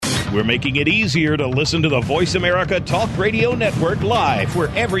we're making it easier to listen to the Voice America Talk Radio Network live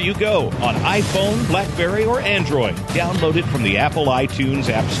wherever you go on iPhone, BlackBerry, or Android. Download it from the Apple iTunes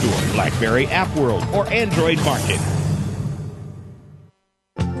App Store, BlackBerry App World, or Android Market.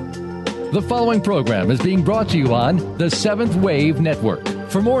 The following program is being brought to you on the Seventh Wave Network.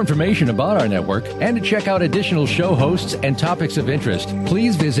 For more information about our network and to check out additional show hosts and topics of interest,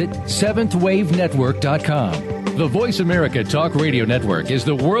 please visit seventhwavenetwork.com. The Voice America Talk Radio Network is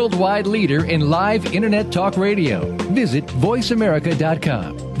the worldwide leader in live Internet talk radio. Visit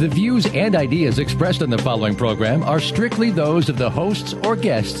voiceamerica.com. The views and ideas expressed on the following program are strictly those of the hosts or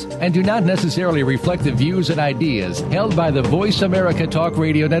guests and do not necessarily reflect the views and ideas held by the Voice America Talk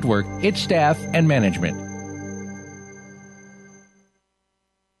Radio Network, its staff, and management.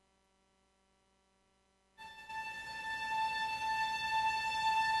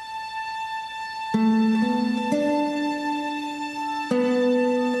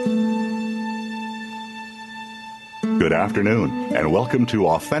 Good afternoon, and welcome to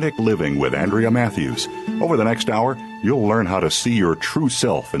Authentic Living with Andrea Matthews. Over the next hour, you'll learn how to see your true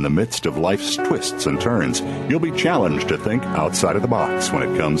self in the midst of life's twists and turns. You'll be challenged to think outside of the box when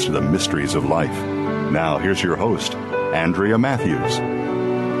it comes to the mysteries of life. Now, here's your host, Andrea Matthews.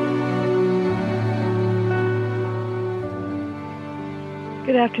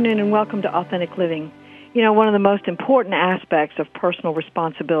 Good afternoon, and welcome to Authentic Living. You know, one of the most important aspects of personal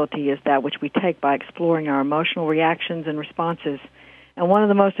responsibility is that which we take by exploring our emotional reactions and responses. And one of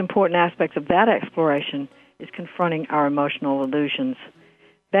the most important aspects of that exploration is confronting our emotional illusions.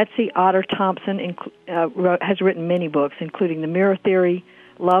 Betsy Otter Thompson has written many books, including The Mirror Theory,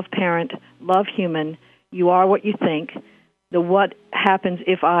 Love Parent, Love Human, You Are What You Think, the What Happens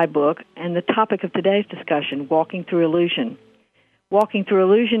If I book, and the topic of today's discussion, Walking Through Illusion. Walking Through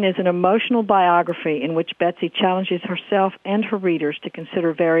Illusion is an emotional biography in which Betsy challenges herself and her readers to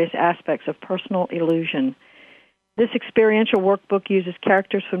consider various aspects of personal illusion. This experiential workbook uses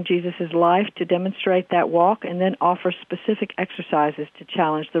characters from Jesus' life to demonstrate that walk and then offers specific exercises to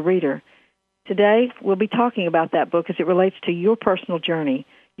challenge the reader. Today, we'll be talking about that book as it relates to your personal journey,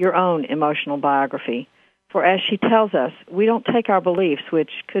 your own emotional biography. For as she tells us, we don't take our beliefs,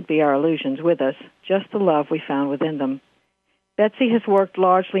 which could be our illusions, with us, just the love we found within them. Betsy has worked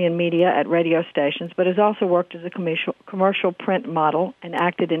largely in media at radio stations, but has also worked as a commercial print model and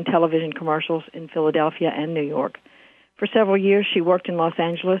acted in television commercials in Philadelphia and New York. For several years, she worked in Los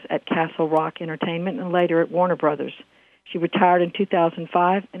Angeles at Castle Rock Entertainment and later at Warner Brothers. She retired in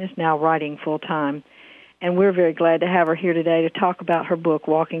 2005 and is now writing full-time. And we're very glad to have her here today to talk about her book,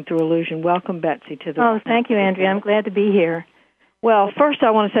 Walking Through Illusion. Welcome, Betsy, to the... Oh, thank you, Andrea. I'm glad to be here. Well, first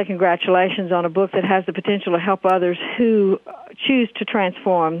I want to say congratulations on a book that has the potential to help others who choose to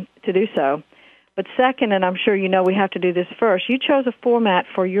transform to do so. But second, and I'm sure you know we have to do this first, you chose a format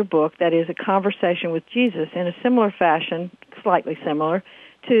for your book that is a conversation with Jesus in a similar fashion, slightly similar,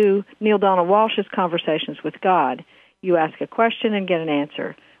 to Neale Donald Walsch's Conversations with God. You ask a question and get an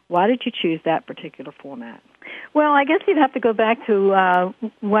answer. Why did you choose that particular format? Well, I guess you'd have to go back to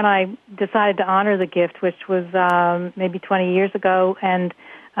when I decided to honor the gift, which was maybe 20 years ago. And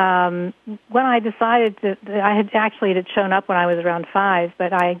when I decided it had shown up when I was around 5,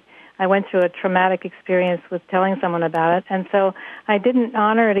 but I went through a traumatic experience with telling someone about it. And so I didn't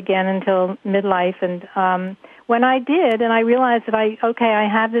honor it again until midlife. And when I did, and I realized that I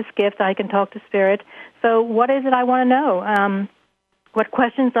have this gift, I can talk to Spirit. So what is it I want to know? What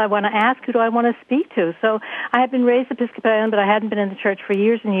questions I want to ask, who do I want to speak to? So I had been raised Episcopalian, but I hadn't been in the church for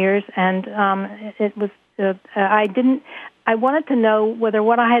years and years, and I wanted to know whether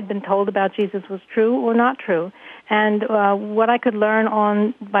what I had been told about Jesus was true or not true, and what I could learn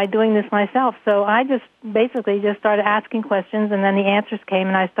by doing this myself. So I just started asking questions, and then the answers came,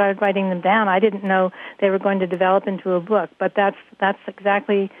 and I started writing them down. I didn't know they were going to develop into a book, but that's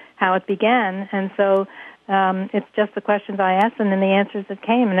exactly how it began, and so it's just the questions I asked and then the answers that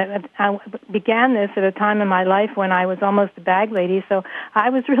came. And I began this at a time in my life when I was almost a bag lady, so I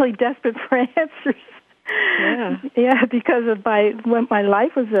was really desperate for answers. Yeah, because of what my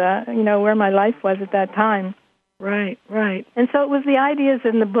life was, where my life was at that time. Right. And so it was the ideas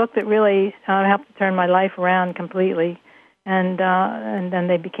in the book that really helped to turn my life around completely, and then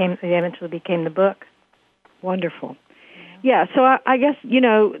they eventually became the book. Wonderful. Yeah, so I guess,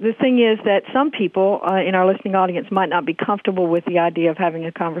 the thing is that some people in our listening audience might not be comfortable with the idea of having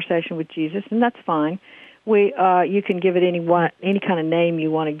a conversation with Jesus, and that's fine. You can give it any kind of name you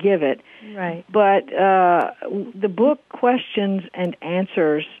want to give it. Right. But the book questions and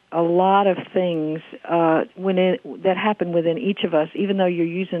answers a lot of things that happen within each of us, even though you're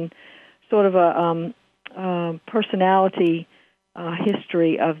using sort of a personality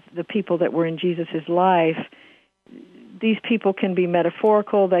history of the people that were in Jesus' life, these people can be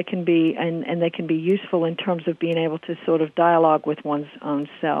metaphorical, they can be, and they can be useful in terms of being able to sort of dialogue with one's own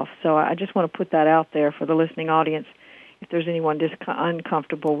self. So I just want to put that out there for the listening audience. If there's anyone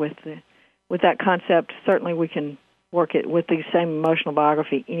uncomfortable with that concept, certainly we can work it with the same emotional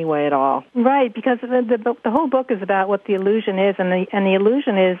biography anyway at all. Right, because the whole book is about what the illusion is, and the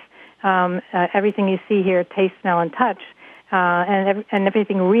illusion is everything you see, hear, taste, smell, and touch. And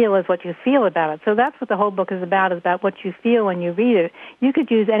everything real is what you feel about it. So that's what the whole book is about what you feel when you read it. You could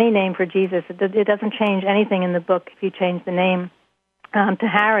use any name for Jesus. It doesn't change anything in the book if you change the name to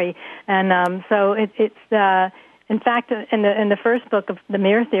Harry. And so it's in fact, in the first book of The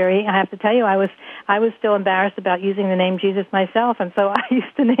Mirror Theory, I have to tell you, I was still embarrassed about using the name Jesus myself, and so I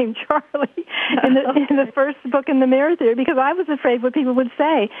used the name Charlie in the first book in The Mirror Theory because I was afraid what people would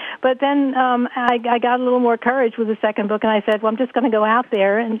say. But then I got a little more courage with the second book, and I said, well, I'm just going to go out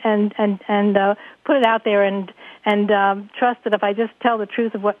there and put it out there and trust that if I just tell the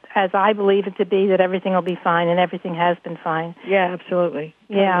truth of what as I believe it to be, that everything will be fine, and everything has been fine. Yeah, absolutely.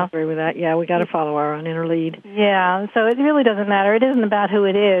 Yeah. I agree with that. Yeah, we got to follow our own inner lead. Yeah, so it really doesn't matter. It isn't about who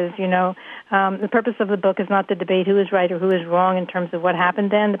it is, you know. The purpose of the book is not to debate who is right or who is wrong in terms of what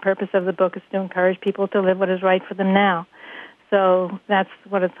happened then. The purpose of the book is to encourage people to live what is right for them now. So that's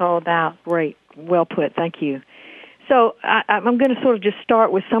what it's all about. Great. Well put. Thank you. So I'm going to sort of just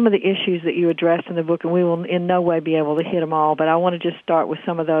start with some of the issues that you addressed in the book, and we will in no way be able to hit them all, but I want to just start with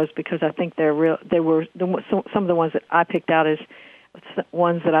some of those because I think they were some of the ones that I picked out as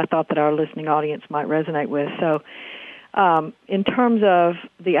ones that I thought that our listening audience might resonate with. So in terms of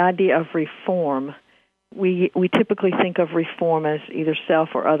the idea of reform, we typically think of reform as either self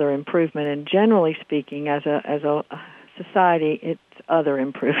or other improvement, and generally speaking, as a society, it's other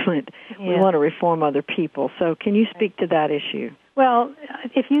improvement. Yeah. We want to reform other people. So can you speak to that issue? Well,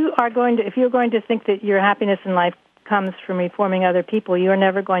 if you're going to think that your happiness in life comes from reforming other people, you're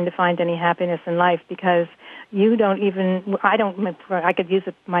never going to find any happiness in life because you don't even, I could use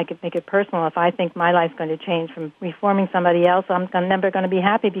it, I could make it personal. If I think my life's going to change from reforming somebody else, I'm never going to be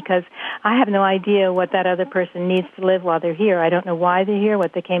happy because I have no idea what that other person needs to live while they're here. I don't know why they're here,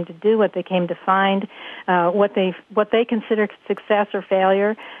 what they came to do, what they came to find, what they consider success or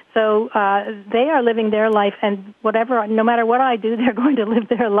failure. So they are living their life, and no matter what I do, they're going to live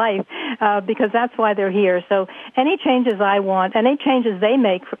their life because that's why they're here. So any changes I want, any changes they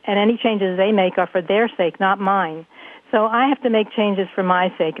make, and any changes they make are for their sake, not mine. So I have to make changes for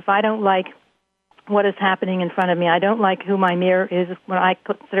my sake. If I don't like what is happening in front of me, I don't like who my mirror is. When I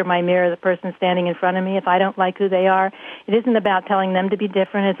consider my mirror the person standing in front of me, if I don't like who they are, it isn't about telling them to be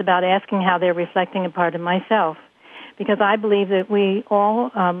different. It's about asking how they're reflecting a part of myself. Because I believe that we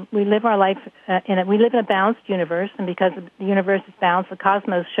all we live our life we live in a balanced universe, and because the universe is balanced, the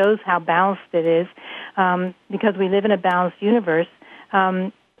cosmos shows how balanced it is. Because we live in a balanced universe,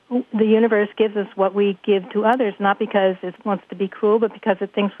 the universe gives us what we give to others, not because it wants to be cruel, but because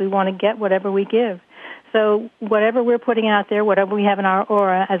it thinks we want to get whatever we give. So whatever we're putting out there, whatever we have in our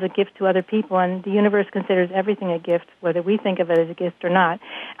aura as a gift to other people, and the universe considers everything a gift, whether we think of it as a gift or not,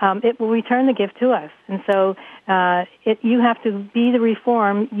 it will return the gift to us. And so you have to be the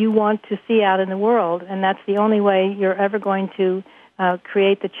reform you want to see out in the world, and that's the only way you're ever going to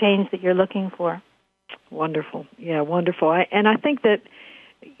create the change that you're looking for. Wonderful. Yeah, wonderful. And I think that,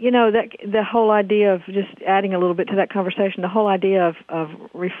 you know, that the whole idea of just adding a little bit to that conversation, the whole idea of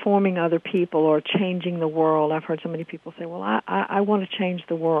reforming other people or changing the world. I've heard so many people say, well, I want to change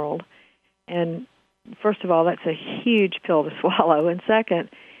the world. And first of all, that's a huge pill to swallow. And second,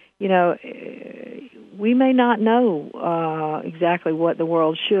 you know, we may not know exactly what the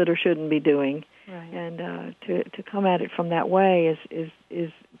world should or shouldn't be doing. Right. And to come at it from that way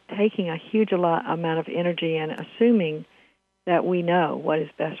is taking a huge amount of energy and assuming that we know what is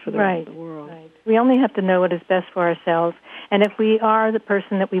best for the rest of the world. Right. We only have to know what is best for ourselves. And if we are the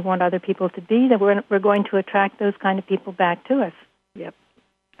person that we want other people to be, then we're going to attract those kind of people back to us. Yep,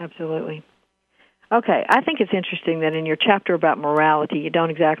 absolutely. Okay, I think it's interesting that in your chapter about morality, you don't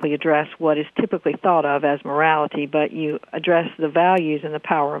exactly address what is typically thought of as morality, but you address the values and the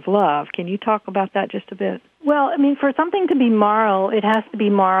power of love. Can you talk about that just a bit? Well, I mean, for something to be moral, it has to be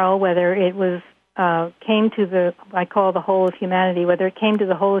moral, whether it was came to I call the whole of humanity, whether it came to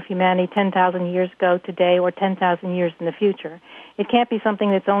the whole of humanity 10,000 years ago today or 10,000 years in the future. It can't be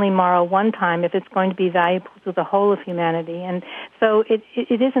something that's only moral one time if it's going to be valuable to the whole of humanity. And so it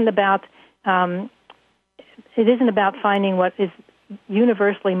isn't about finding what is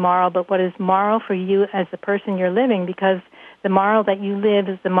universally moral, but what is moral for you as the person you're living, because the moral that you live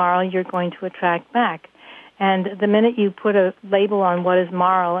is the moral you're going to attract back. And the minute you put a label on what is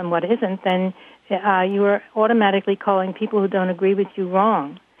moral and what isn't, then you are automatically calling people who don't agree with you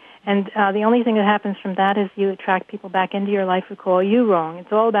wrong. And the only thing that happens from that is you attract people back into your life who call you wrong.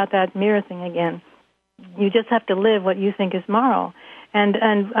 It's all about that mirror thing again. You just have to live what you think is moral. And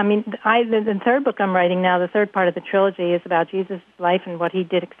I mean, the third book I'm writing now, the third part of the trilogy, is about Jesus' life and what he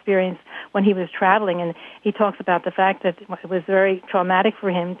did experience when he was traveling. And he talks about the fact that it was very traumatic for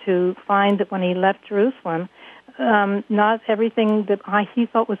him to find that when he left Jerusalem, not everything that he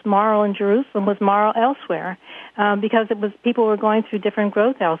thought was moral in Jerusalem was moral elsewhere, because people were going through different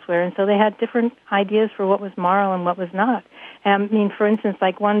growth elsewhere, and so they had different ideas for what was moral and what was not. I mean, for instance,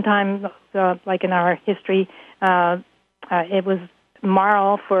 like one time, like in our history, it was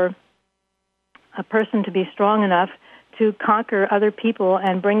moral for a person to be strong enough to conquer other people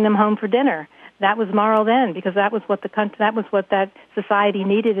and bring them home for dinner. That was moral then, because that was what that society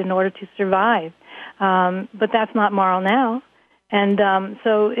needed in order to survive. But that's not moral now. And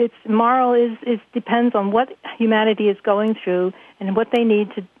so it's moral is depends on what humanity is going through and what they need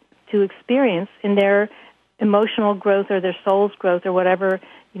to experience in their emotional growth or their soul's growth or whatever,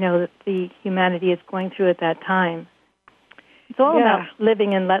 that the humanity is going through at that time. It's all about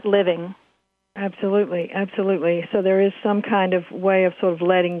living and living. Absolutely, absolutely. So there is some kind of way of sort of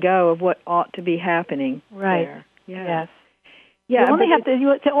letting go of what ought to be happening. Right. There. Yes. Yeah,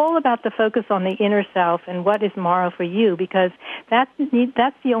 it's all about the focus on the inner self and what is moral for you, because that's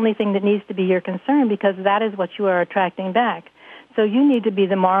the only thing that needs to be your concern, because that is what you are attracting back. So you need to be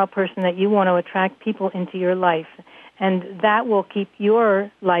the moral person that you want to attract people into your life, and that will keep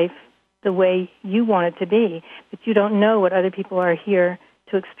your life the way you want it to be. But you don't know what other people are here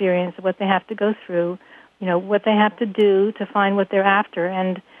to experience, what they have to go through, what they have to do to find what they're after.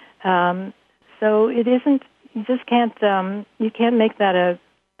 And so it isn't, you just can't, you can't make that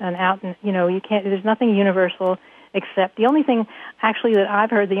an out, you can't, there's nothing universal except, the only thing actually that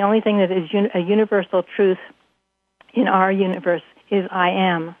I've heard, the only thing that is a universal truth in our universe is I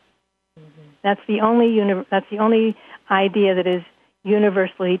am. Mm-hmm. That's the only idea that is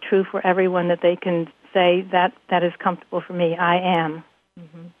universally true for everyone, that they can say that is comfortable for me. I am.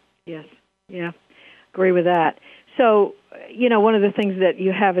 Mm-hmm. Yes. Yeah. Agree with that. So, one of the things that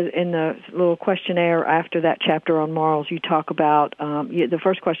you have in the little questionnaire after that chapter on morals, you talk about, the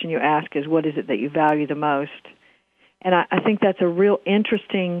first question you ask is, what is it that you value the most? And I think that's a real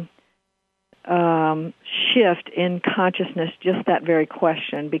interesting shift in consciousness, just that very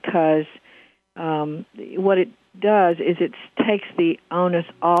question, because what it does is it takes the onus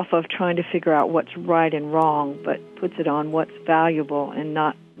off of trying to figure out what's right and wrong, but puts it on what's valuable and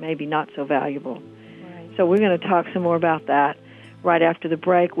maybe not so valuable. Right. So we're going to talk some more about that right after the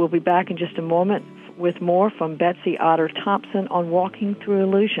break. We'll be back in just a moment with more from Betsy Otter Thompson on Walking Through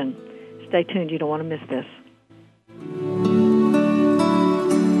Illusion. Stay tuned. You don't want to miss this.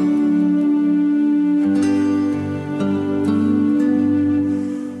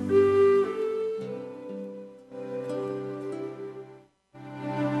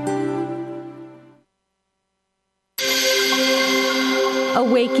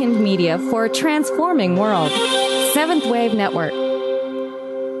 Awakened Media for a transforming world. Seventh Wave Network.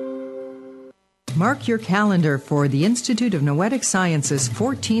 Mark your calendar for the Institute of Noetic Sciences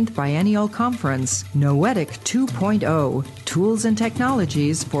 14th Biennial Conference, Noetic 2.0, Tools and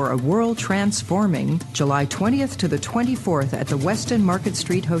Technologies for a World Transforming, July 20th to the 24th at the Westin Market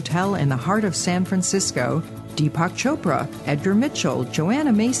Street Hotel in the heart of San Francisco. Deepak Chopra, Edgar Mitchell,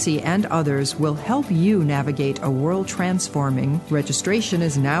 Joanna Macy, and others will help you navigate a world transforming. Registration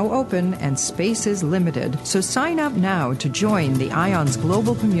is now open and space is limited, so sign up now to join the IONS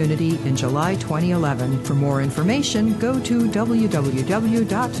global community in July 2011. For more information, go to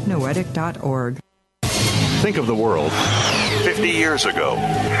www.noetic.org. Think of the world 50 years ago.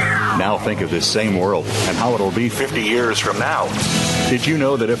 Now think of this same world and how it'll be 50 years from now. Did you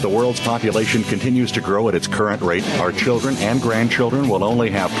know that if the world's population continues to grow at its current rate, our children and grandchildren will only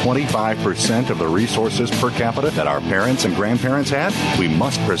have 25% of the resources per capita that our parents and grandparents had? We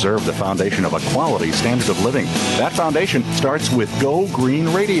must preserve the foundation of a quality standard of living. That foundation starts with Go Green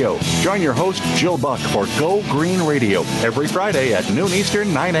Radio. Join your host, Jill Buck, for Go Green Radio every Friday at noon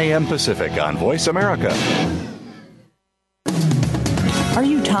Eastern, 9 a.m. Pacific on Voice America. Are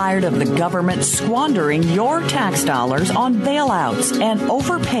you tired of the government squandering your tax dollars on bailouts and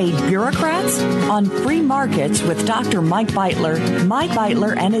overpaid bureaucrats? On Free Markets with Dr. Mike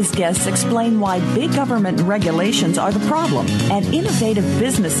Beitler and his guests explain why big government regulations are the problem and innovative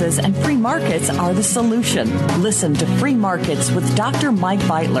businesses and free markets are the solution. Listen to Free Markets with Dr. Mike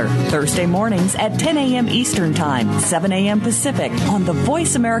Beitler, Thursday mornings at 10 a.m. Eastern Time, 7 a.m. Pacific on the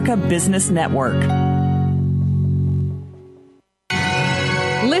Voice America Business Network.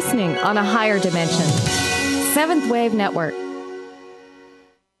 Listening on a higher dimension. Seventh Wave Network.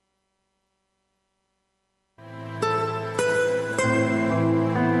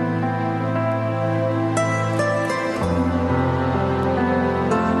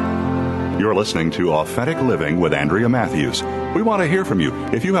 You're listening to Authentic Living with Andrea Matthews. We want to hear from you.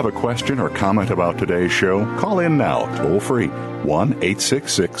 If you have a question or comment about today's show, call in now, toll free,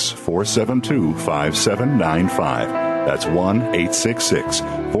 1-866-472-5795. That's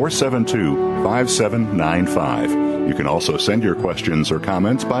 1-866-472-5795. You can also send your questions or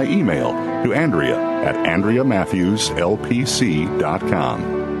comments by email to Andrea at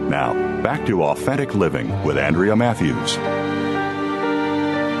AndreaMatthewsLPC.com. Now, back to Authentic Living with Andrea Matthews.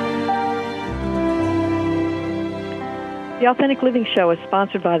 The Authentic Living Show is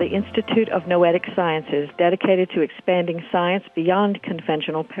sponsored by the Institute of Noetic Sciences, dedicated to expanding science beyond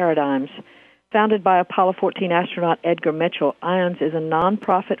conventional paradigms. Founded by Apollo 14 astronaut Edgar Mitchell, IONS is a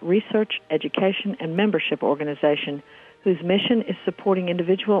nonprofit research, education, and membership organization whose mission is supporting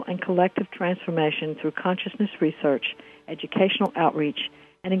individual and collective transformation through consciousness research, educational outreach,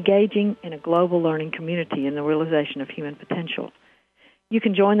 and engaging in a global learning community in the realization of human potential. You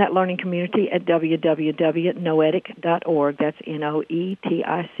can join that learning community at www.noetic.org. That's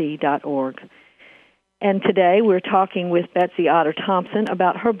Noetic.org. And today we're talking with Betsy Otter Thompson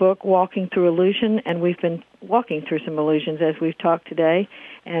about her book, Walking Through Illusion, and we've been walking through some illusions as we've talked today,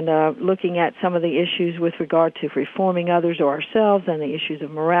 and looking at some of the issues with regard to reforming others or ourselves, and the issues of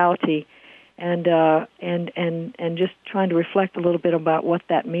morality, and just trying to reflect a little bit about what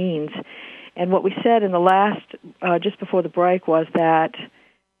that means. And what we said in the last, just before the break, was that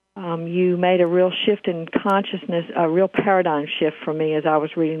you made a real shift in consciousness, a real paradigm shift for me as I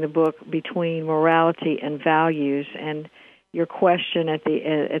was reading the book, between morality and values. And your question at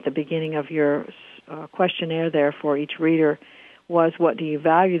the beginning of your questionnaire there for each reader was, what do you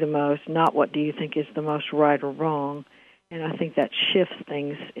value the most, not what do you think is the most right or wrong. And I think that shifts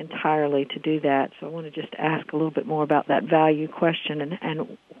things entirely to do that. So I want to just ask a little bit more about that value question, and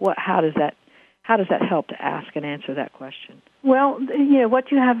how does that help to ask and answer that question? Well, what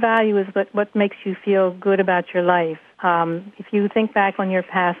you have value is what makes you feel good about your life. If you think back on your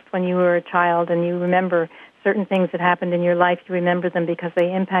past when you were a child and you remember certain things that happened in your life, you remember them because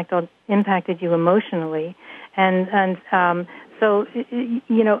they impacted you emotionally. So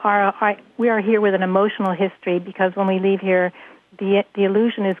we are here with an emotional history, because when we leave here, the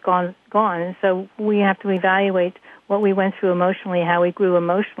illusion is gone. And so we have to evaluate what we went through emotionally, how we grew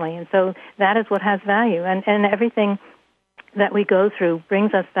emotionally. And so that is what has value. And everything that we go through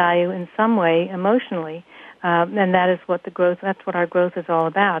brings us value in some way emotionally. And that is what that's what our growth is all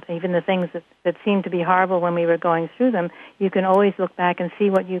about. Even the things that seem to be horrible when we were going through them, you can always look back and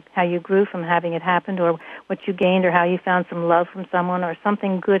see how you grew from having it happened, or what you gained, or how you found some love from someone, or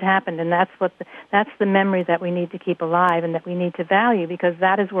something good happened. And that's the memory that we need to keep alive and that we need to value, because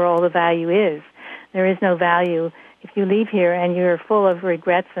that is where all the value is. There is no value if you leave here and you're full of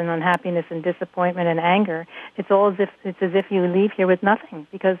regrets and unhappiness and disappointment and anger. It's as if you leave here with nothing,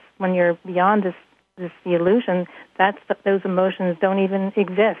 because when you're beyond the illusion, those emotions don't even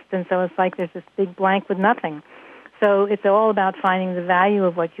exist, and so it's like there's this big blank with nothing. So it's all about finding the value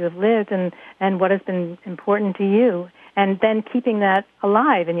of what you have lived and what has been important to you, and then keeping that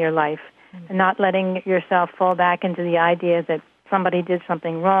alive in your life, and not letting yourself fall back into the idea that somebody did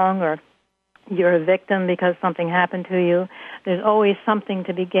something wrong, or you're a victim because something happened to you. There's always something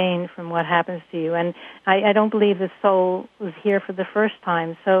to be gained from what happens to you. And I don't believe the soul was here for the first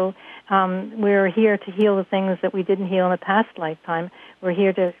time. So we're here to heal the things that we didn't heal in a past lifetime. We're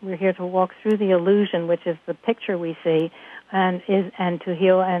here to walk through the illusion, which is the picture we see, and to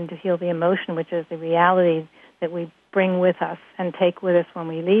heal the emotion, which is the reality that we bring with us and take with us when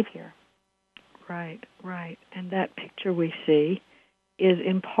we leave here. Right. And that picture we see is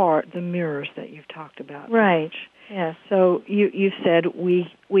in part the mirrors that you've talked about. Right. Yes. So you said we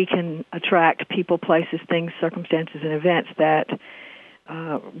can attract people, places, things, circumstances, and events that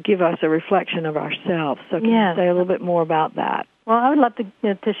give us a reflection of ourselves. So can you say a little bit more about that? Well, I would love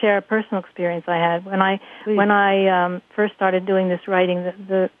to share a personal experience I had when I first started doing this writing.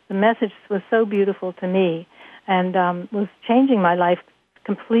 The message was so beautiful to me, and was changing my life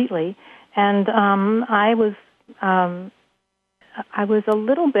completely. And I was a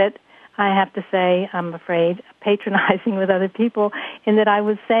little bit, I have to say, I'm afraid, patronizing with other people, in that I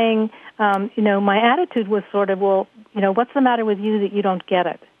was saying, my attitude was sort of, well, what's the matter with you that you don't get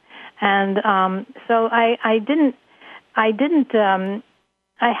it? And so I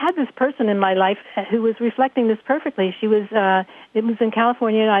had this person in my life who was reflecting this perfectly. She was, it was in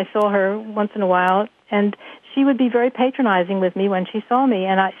California, and I saw her once in a while, and she would be very patronizing with me when she saw me,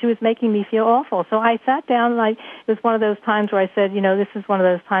 and she was making me feel awful. So I sat down, and it was one of those times where I said, this is one of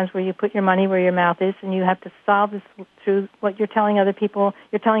those times where you put your money where your mouth is, and you have to solve this through what you're telling other people.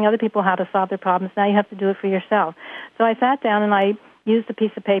 You're telling other people how to solve their problems. Now you have to do it for yourself. So I sat down, and I used a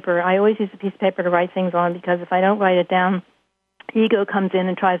piece of paper. I always use a piece of paper to write things on, because if I don't write it down, ego comes in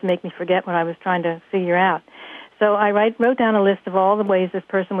and tries to make me forget what I was trying to figure out. So I wrote down a list of all the ways this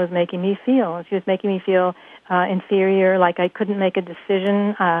person was making me feel. She was making me feel inferior, like I couldn't make a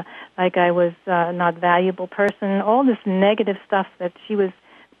decision, like I was not a valuable person, all this negative stuff that she was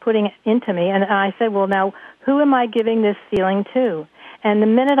putting into me. And I said, well, now, who am I giving this feeling to? And the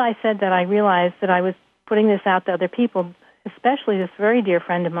minute I said that, I realized that I was putting this out to other people, especially this very dear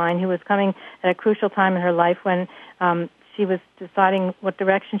friend of mine who was coming at a crucial time in her life when she was deciding what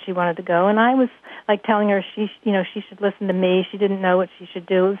direction she wanted to go, and I was like telling her she should listen to me. She didn't know what she should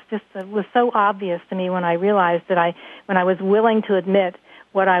do. It was so obvious to me when I realized that when I was willing to admit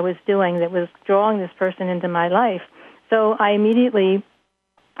what I was doing that was drawing this person into my life. So I immediately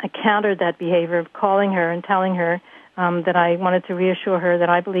countered that behavior of calling her and telling her that I wanted to reassure her that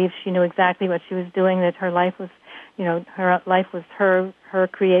I believed she knew exactly what she was doing, that her life was, her life was her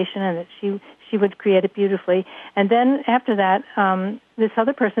creation, and that she would create it beautifully. And then after that, this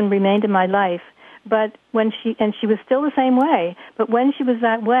other person remained in my life. But she was still the same way, but when she was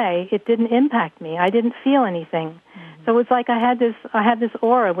that way, it didn't impact me. I didn't feel anything. Mm-hmm. So it's like I had this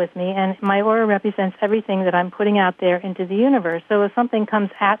aura with me, and my aura represents everything that I'm putting out there into the universe. So if something comes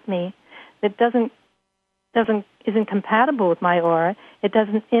at me that isn't compatible with my aura, it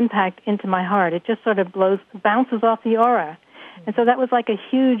doesn't impact into my heart. It just sort of bounces off the aura. Mm-hmm. And so that was like a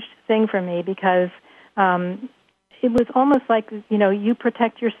huge thing for me, because it was almost like, you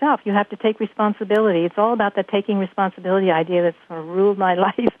protect yourself. You have to take responsibility. It's all about that taking responsibility idea that's sort of ruled my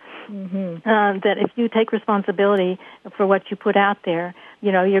life. Mm-hmm. That if you take responsibility for what you put out there,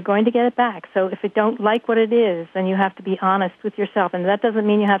 you're going to get it back. So if you don't like what it is, then you have to be honest with yourself. And that doesn't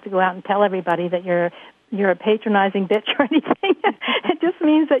mean you have to go out and tell everybody that you're a patronizing bitch or anything. It just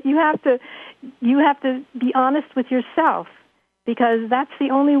means that you have to be honest with yourself, because that's the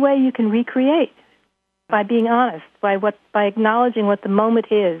only way you can recreate. By being honest, by acknowledging what the moment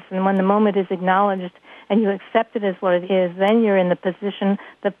is, and when the moment is acknowledged and you accept it as what it is, then you're in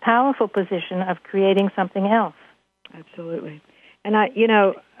the powerful position of creating something else. Absolutely. And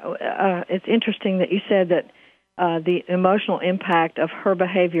it's interesting that you said that the emotional impact of her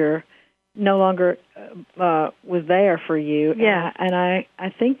behavior no longer was there for you. Yeah. And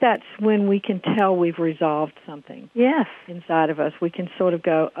I think that's when we can tell we've resolved something. Yes. Inside of us. We can sort of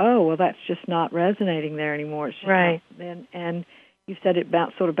go, oh, well, that's just not resonating there anymore. It's just right. And you said it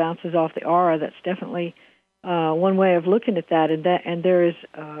sort of bounces off the aura. That's definitely one way of looking at that. And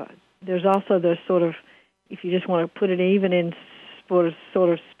there's also the sort of, if you just want to put it even in sort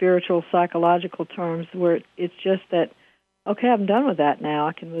of spiritual, psychological terms, where it's just that, okay, I'm done with that now.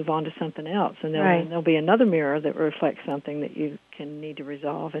 I can move on to something else. And there'll be another mirror that reflects something that you can need to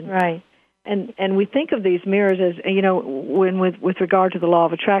resolve. And, right. And we think of these mirrors as, when with regard to the law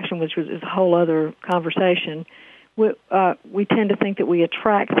of attraction, which is a whole other conversation, we tend to think that we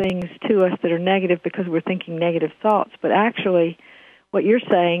attract things to us that are negative because we're thinking negative thoughts. But actually, what you're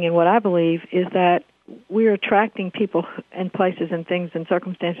saying and what I believe is that we're attracting people and places and things and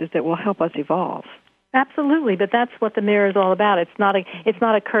circumstances that will help us evolve. Absolutely, but that's what the mirror is all about. It's not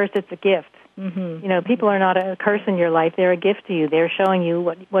a curse; it's a gift. Mm-hmm. People are not a curse in your life; they're a gift to you. They're showing you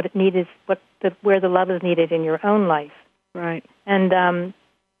what it needs, where the love is needed in your own life. Right. And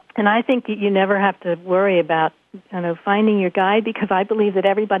I think that you never have to worry about finding your guide, because I believe that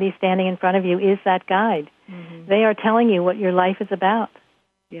everybody standing in front of you is that guide. Mm-hmm. They are telling you what your life is about.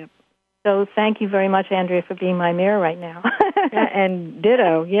 Yep. So thank you very much, Andrea, for being my mirror right now. And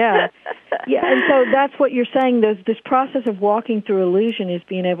ditto, yeah. Yeah, and so that's what you're saying. This process of walking through illusion is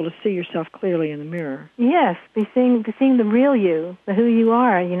being able to see yourself clearly in the mirror. Yes, seeing the real you, the who you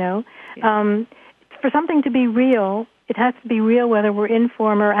are, Yeah. For something to be real, it has to be real whether we're in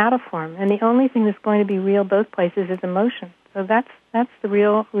form or out of form. And the only thing that's going to be real both places is emotion. So that's the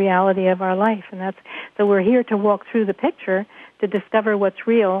real reality of our life. And so we're here to walk through the picture to discover what's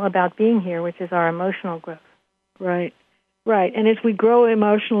real about being here, which is our emotional growth. Right. Right, and as we grow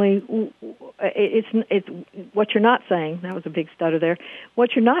emotionally, it's what you're not saying. That was a big stutter there.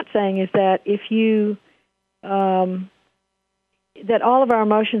 What you're not saying is that if you that all of our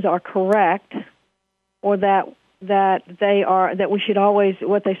emotions are correct, or that we should always,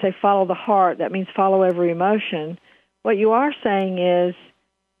 what they say, follow the heart. That means follow every emotion. What you are saying is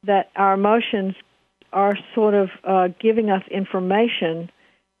that our emotions are sort of giving us information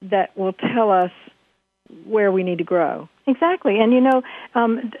that will tell us where we need to grow. Exactly, and you don't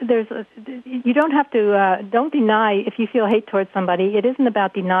have to don't deny if you feel hate towards somebody. It isn't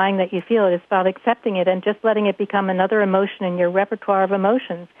about denying that you feel it; it's about accepting it and just letting it become another emotion in your repertoire of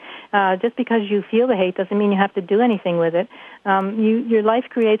emotions. Just because you feel the hate doesn't mean you have to do anything with it. Your life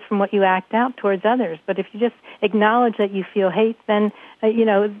creates from what you act out towards others. But if you just acknowledge that you feel hate, then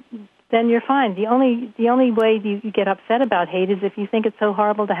then you're fine. The only way you get upset about hate is if you think it's so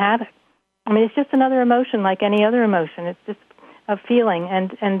horrible to have it. I mean, it's just another emotion like any other emotion. It's just a feeling,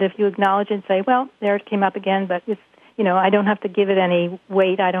 and if you acknowledge it and say, well, there it came up again, but it's, I don't have to give it any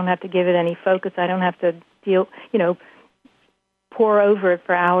weight. I don't have to give it any focus. I don't have to pour over it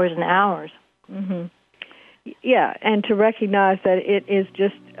for hours and hours. Mm-hmm. Yeah, and to recognize that it is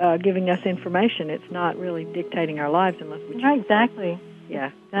just giving us information. It's not really dictating our lives unless we choose. Right, exactly.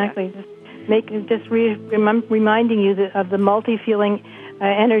 Yeah, exactly. Yeah. Reminding you of the multi-feeling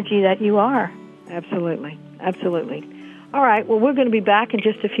energy that you are. Absolutely, absolutely. All right, well, we're going to be back in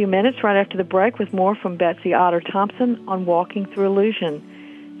just a few minutes right after the break with more from Betsy Otter Thompson on Walking Through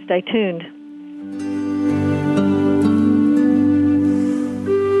Illusion. Stay tuned.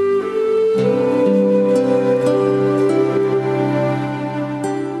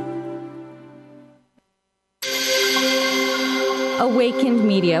 Awakened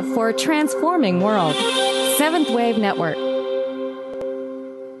Media for a transforming world. Seventh Wave Network.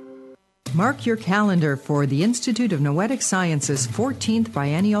 Mark your calendar for the Institute of Noetic Sciences 14th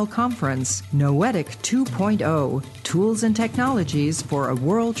Biennial Conference, Noetic 2.0, Tools and Technologies for a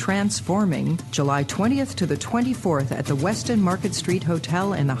World Transforming, July 20th to the 24th at the Westin Market Street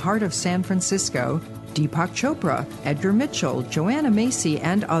Hotel in the heart of San Francisco. Deepak Chopra, Edgar Mitchell, Joanna Macy,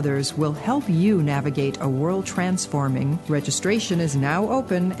 and others will help you navigate a world transforming. Registration is now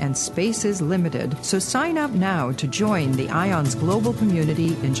open and space is limited, so sign up now to join the IONS global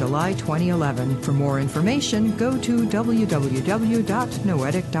community in July 2011. For more information, go to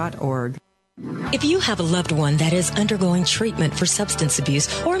www.noetic.org. If you have a loved one that is undergoing treatment for substance abuse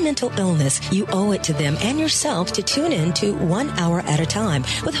or mental illness, you owe it to them and yourself to tune in to 1 Hour at a Time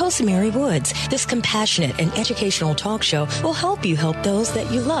with host Mary Woods. This compassionate and educational talk show will help you help those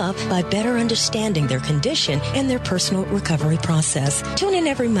that you love by better understanding their condition and their personal recovery process. Tune in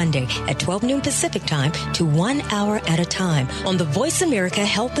every Monday at 12 noon Pacific Time to 1 Hour at a Time on the Voice America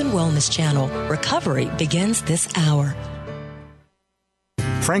Health and Wellness Channel. Recovery begins this hour.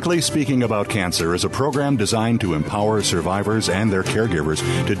 Frankly Speaking About Cancer is a program designed to empower survivors and their caregivers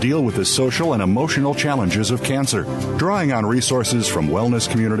to deal with the social and emotional challenges of cancer. Drawing on resources from wellness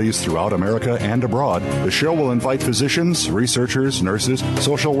communities throughout America and abroad, the show will invite physicians, researchers, nurses,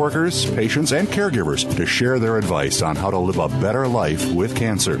 social workers, patients, and caregivers to share their advice on how to live a better life with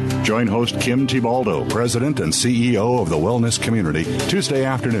cancer. Join host Kim Tibaldo, President and CEO of the Wellness Community, Tuesday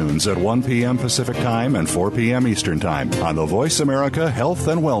afternoons at 1 p.m. Pacific Time and 4 p.m. Eastern Time on the Voice America Health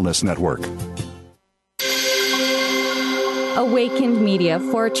and Wellness Network. Awakened Media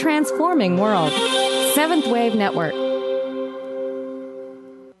for a transforming world. Seventh Wave Network.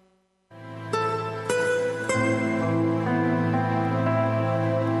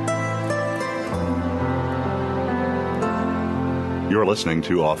 You're listening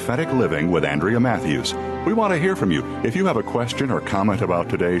to Authentic Living with Andrea Matthews. We want to hear from you. If you have a question or comment about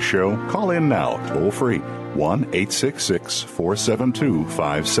today's show, call in now, toll-free,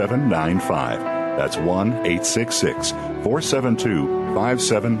 1-866-472-5795. That's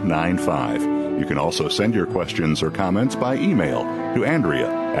 1-866-472-5795. You can also send your questions or comments by email to Andrea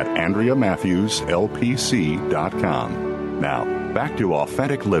at AndreaMatthewsLPC.com. Now, back to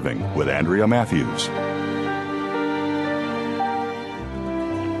Authentic Living with Andrea Matthews.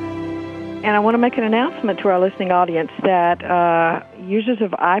 And I want to make an announcement to our listening audience that users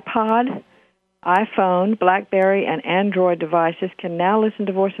of iPod, iPhone, BlackBerry, and Android devices can now listen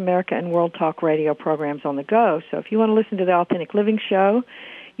to Voice America and World Talk Radio programs on the go. So if you want to listen to the Authentic Living Show,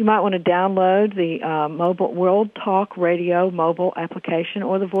 you might want to download the mobile World Talk Radio mobile application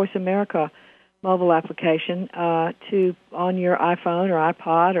or the Voice America mobile application on your iPhone or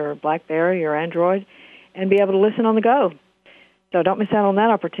iPod or BlackBerry or Android and be able to listen on the go. So don't miss out on that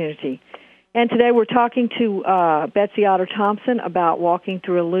opportunity. And today we're talking to Betsy Otter Thompson about walking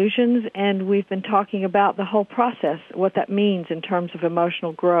through illusions, and we've been talking about the whole process, what that means in terms of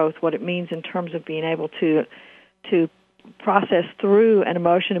emotional growth, what it means in terms of being able to process through an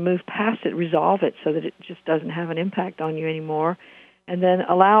emotion and move past it, resolve it so that it just doesn't have an impact on you anymore, and then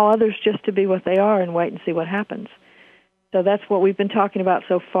allow others just to be what they are and wait and see what happens. So that's what we've been talking about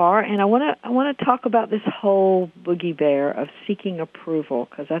so far, and I want to talk about this whole boogie bear of seeking approval,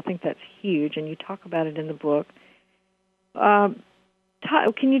 because I think that's huge, and you talk about it in the book.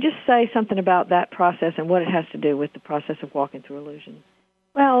 can you just say something about that process and what it has to do with the process of walking through illusion?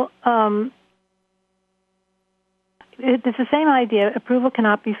 Well, it's the same idea. Approval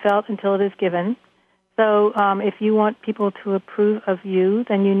cannot be felt until it is given. So if you want people to approve of you,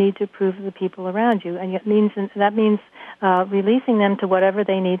 then you need to approve of the people around you, and that means releasing them to whatever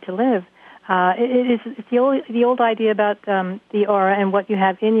they need to live. It's the old idea about the aura and what you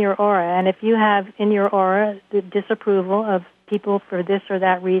have in your aura. And if you have in your aura the disapproval of people for this or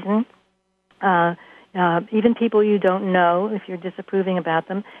that reason, even people you don't know, if you're disapproving about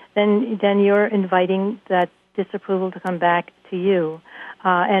them, then you're inviting that disapproval to come back to you.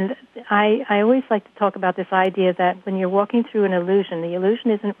 And I always like to talk about this idea that when you're walking through an illusion, the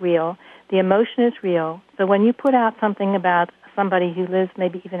illusion isn't real, the emotion is real. So when you put out something about somebody who lives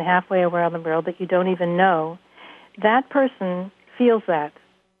maybe even halfway around the world that you don't even know, that person feels that.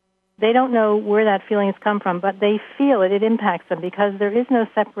 They don't know where that feeling has come from, but they feel it. It impacts them because there is no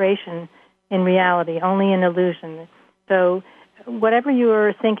separation in reality, only in illusion. So whatever you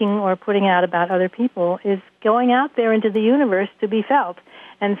are thinking or putting out about other people is going out there into the universe to be felt.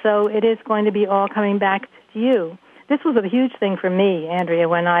 And so it is going to be all coming back to you. This was a huge thing for me, Andrea,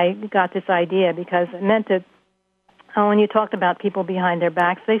 when I got this idea, because it meant that when you talked about people behind their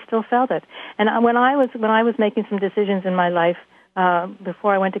backs, they still felt it. And when I was making some decisions in my life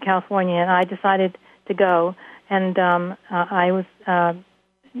before I went to California, and I decided to go, and I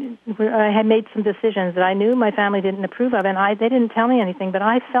had made some decisions that I knew my family didn't approve of, and they didn't tell me anything, but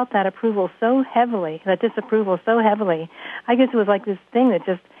I felt that approval so heavily, that disapproval so heavily. I guess it was like this thing that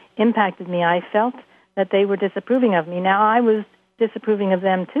just impacted me. I felt that they were disapproving of me. Now I was disapproving of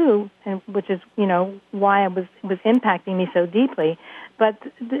them too, and which is why it was impacting me so deeply. But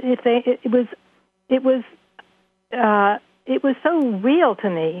it was so real to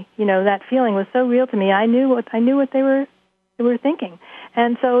me. That feeling was so real to me. I knew what they were thinking.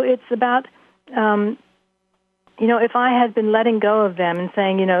 And so it's about, if I had been letting go of them and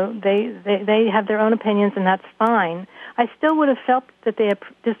saying, they have their own opinions and that's fine, I still would have felt that they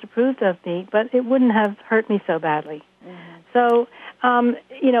disapproved of me, but it wouldn't have hurt me so badly. Mm-hmm. So,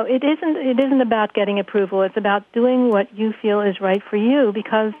 it isn't about getting approval. It's about doing what you feel is right for you,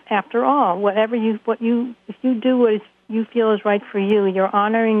 because after all, if you do what you feel is right for you, you're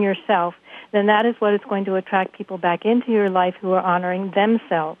honoring yourself, then that is what is going to attract people back into your life who are honoring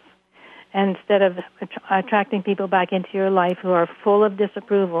themselves, instead of attracting people back into your life who are full of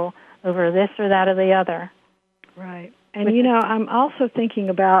disapproval over this or that or the other. Right. And, I'm also thinking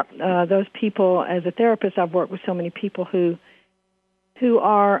about those people. As a therapist, I've worked with so many people who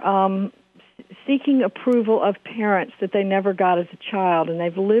are seeking approval of parents that they never got as a child, and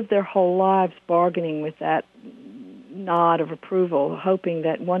they've lived their whole lives bargaining with that nod of approval, hoping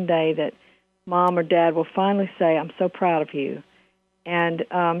that one day that mom or dad will finally say, "I'm so proud of you." And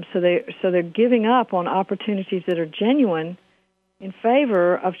so they're giving up on opportunities that are genuine in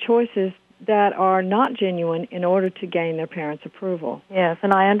favor of choices that are not genuine in order to gain their parents' approval. Yes,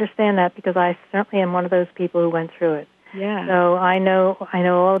 and I understand that because I certainly am one of those people who went through it. Yeah. So I know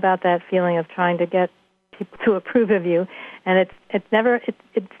all about that feeling of trying to get people to approve of you, and it's never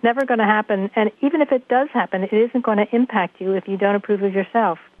going to happen. And even if it does happen, it isn't going to impact you if you don't approve of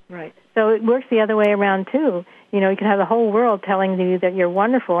yourself. Right. So it works the other way around too. You can have the whole world telling you that you're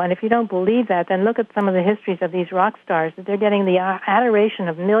wonderful, and if you don't believe that, then look at some of the histories of these rock stars. That they're getting the adoration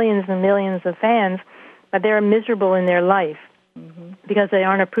of millions and millions of fans, but they're miserable in their life because they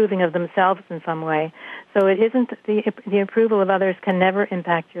aren't approving of themselves in some way. So it isn't the approval of others can never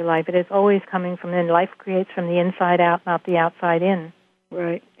impact your life. It is always coming from in. Life creates from the inside out, not the outside in.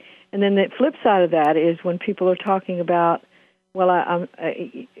 Right. And then the flip side of that is when people are talking about, or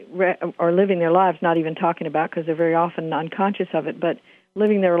living their lives, not even talking about, because they're very often unconscious of it, but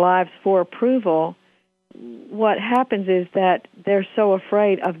living their lives for approval, what happens is that they're so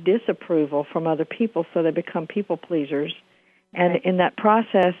afraid of disapproval from other people, so they become people pleasers. And in that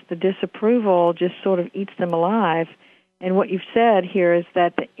process, the disapproval just sort of eats them alive. And what you've said here is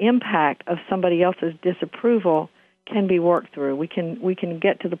that the impact of somebody else's disapproval can be worked through. We can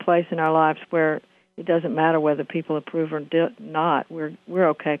get to the place in our lives where it doesn't matter whether people approve or not. We're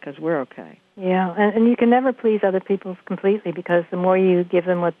okay because we're okay. Yeah, and you can never please other people completely, because the more you give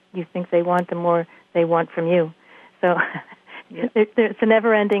them what you think they want, the more they want from you. So it's a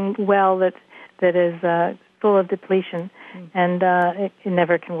never-ending well that is full of depletion, and it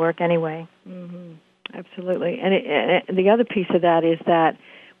never can work anyway. Mm-hmm. Absolutely. And the other piece of that is that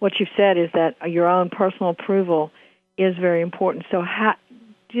what you've said is that your own personal approval is very important. So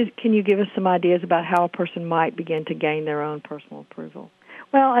can you give us some ideas about how a person might begin to gain their own personal approval?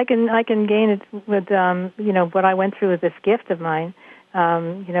 Well, I can gain it with what I went through with this gift of mine.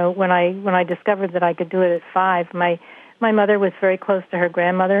 When I discovered that I could do it at 5, my mother was very close to her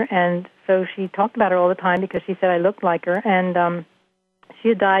grandmother, and so she talked about her all the time because she said I looked like her. And she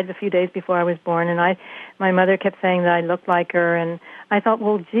had died a few days before I was born, and my mother kept saying that I looked like her. And I thought,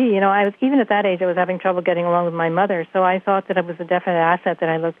 well, gee, I was, even at that age, I was having trouble getting along with my mother. So I thought that it was a definite asset that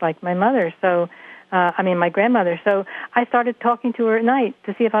I looked like my mother. So, my grandmother. So I started talking to her at night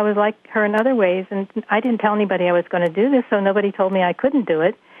to see if I was like her in other ways. And I didn't tell anybody I was going to do this, so nobody told me I couldn't do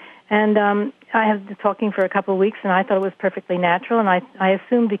it. And I had been talking for a couple of weeks, and I thought it was perfectly natural, and I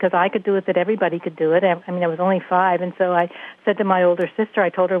assumed because I could do it that everybody could do it. I was only 5, and so I said to my older sister, I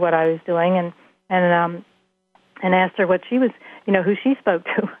told her what I was doing, and asked her what she was, who she spoke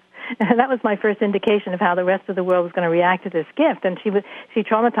to. And that was my first indication of how the rest of the world was going to react to this gift. And she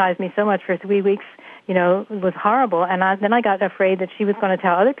traumatized me so much for 3 weeks. It was horrible. And then I got afraid that she was going to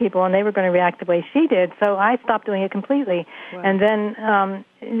tell other people, and they were going to react the way she did. So I stopped doing it completely. Wow. And then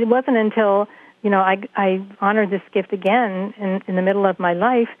it wasn't until I honored this gift again in the middle of my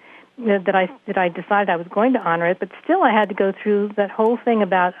life that I decided I was going to honor it. But still, I had to go through that whole thing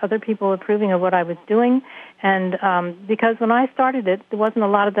about other people approving of what I was doing. And because when I started it, there wasn't a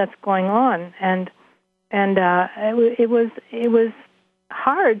lot of that's going on, and it was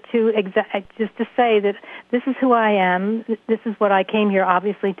hard to just to say that this is who I am. This is what I came here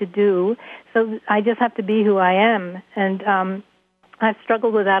obviously to do. So I just have to be who I am, and I've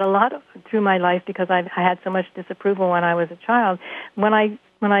struggled with that a lot through my life because I had so much disapproval when I was a child. When I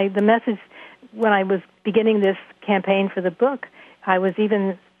was beginning this campaign for the book, I was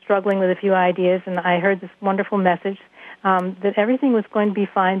even struggling with a few ideas, and I heard this wonderful message that everything was going to be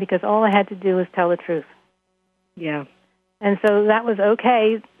fine because all I had to do was tell the truth. Yeah. And so that was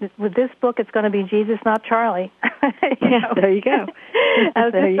okay. With this book, it's going to be Jesus, not Charlie. There you go. I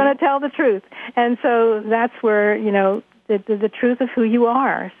was just going to tell the truth. And so that's where, the truth of who you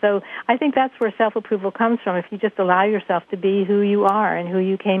are. So I think that's where self-approval comes from, if you just allow yourself to be who you are and who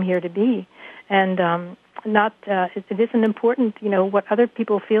you came here to be. And it isn't important, what other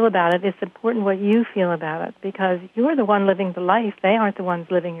people feel about it. It's important what you feel about it, because you're the one living the life. They aren't the ones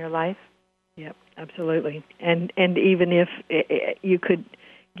living your life. Yep, absolutely. And even if you could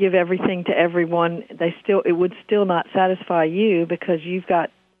give everything to everyone, it would still not satisfy you because you've got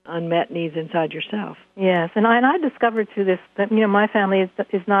unmet needs inside yourself. Yes, and I discovered through this that my family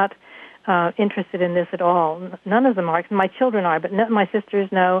is not interested in this at all. None of them are. My children are, but my sisters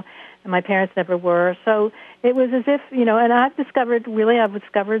no, and my parents never were. So it was as if and I've discovered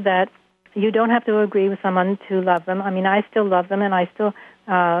that you don't have to agree with someone to love them. I still love them, and I still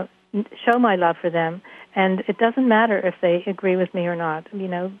show my love for them, and it doesn't matter if they agree with me or not.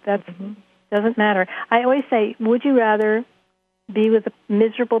 That doesn't matter. I always say, would you rather be with a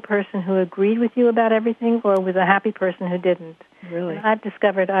miserable person who agreed with you about everything, or with a happy person who didn't? Really? And I've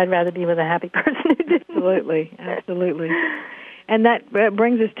discovered I'd rather be with a happy person who didn't. Absolutely. And that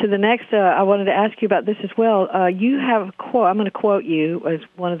brings us to the next, I wanted to ask you about this as well. You have a quote, I'm going to quote you as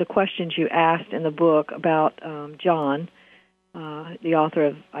one of the questions you asked in the book about John, the author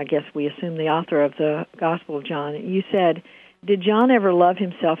of, I guess we assume the author of the Gospel of John. You said, did John ever love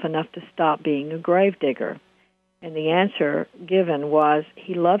himself enough to stop being a gravedigger? And the answer given was,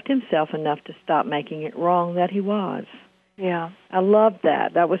 he loved himself enough to stop making it wrong that he was. Yeah. I love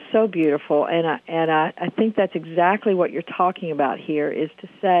that. That was so beautiful. And I think that's exactly what you're talking about here, is to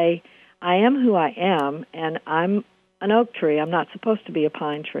say, I am who I am, and I'm an oak tree. I'm not supposed to be a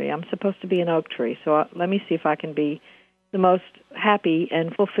pine tree. I'm supposed to be an oak tree. So let me see if I can be the most happy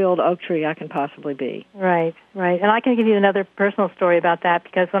and fulfilled oak tree I can possibly be. Right. And I can give you another personal story about that,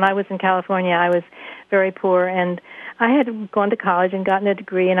 because when I was in California, I was very poor, and I had gone to college and gotten a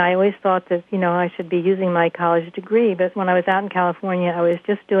degree, and I always thought that, I should be using my college degree. But when I was out in California, I was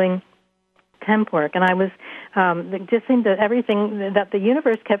just doing temp work, and I was it just seemed that everything, that the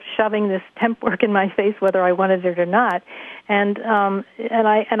universe kept shoving this temp work in my face, whether I wanted it or not, and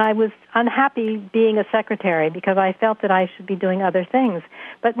I was unhappy being a secretary because I felt that I should be doing other things.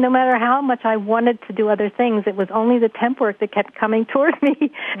 But no matter how much I wanted to do other things, it was only the temp work that kept coming toward me.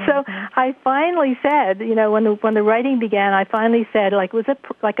 Mm-hmm. So I finally said, when the writing began, I finally said, it was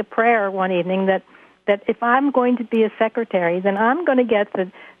like a prayer one evening, that if I'm going to be a secretary, then I'm going to get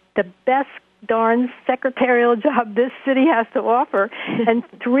the best darn secretarial job this city has to offer. And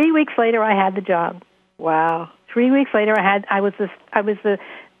 3 weeks later, I had the job. Wow. 3 weeks later, I was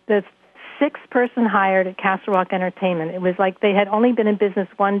the sixth person hired at Castle Rock Entertainment. It was like they had only been in business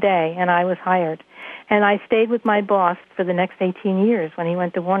one day, and I was hired. And I stayed with my boss for the next 18 years when he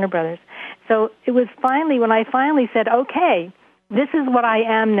went to Warner Brothers. So it was finally, when I finally said, okay, this is what I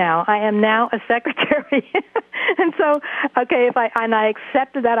am now. I am now a secretary. And so, okay, I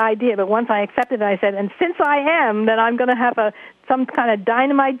accepted that idea, but once I accepted it, I said, and since I am, then I'm going to have some kind of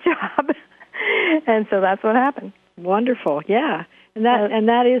dynamite job. And so that's what happened. Wonderful, yeah. And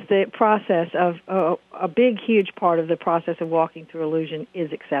that is the process of a big, huge part of the process of walking through illusion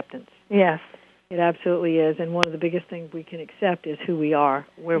is acceptance. Yes. It absolutely is. And one of the biggest things we can accept is who we are,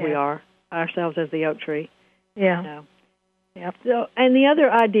 where we are, ourselves as the oak tree. Yeah. You know. Yep. So, and the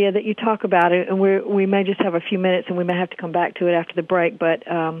other idea that you talk about, and we may just have a few minutes, and we may have to come back to it after the break, but,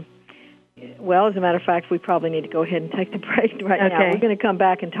 well, as a matter of fact, we probably need to go ahead and take the break right now. We're going to come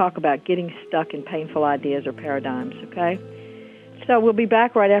back and talk about getting stuck in painful ideas or paradigms, okay? So we'll be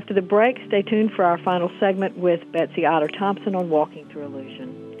back right after the break. Stay tuned for our final segment with Betsy Otter Thompson on Walking Through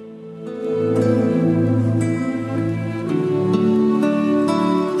Illusion.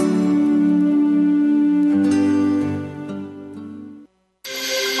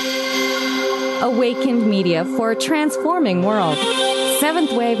 Awakened Media for a transforming world.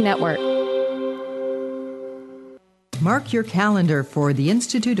 Seventh Wave Network. Mark your calendar for the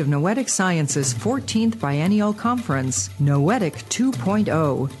Institute of Noetic Sciences 14th Biennial Conference, Noetic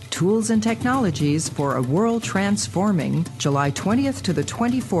 2.0, Tools and Technologies for a World Transforming, July 20th to the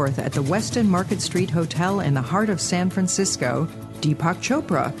 24th at the Westin Market Street Hotel in the heart of San Francisco. Deepak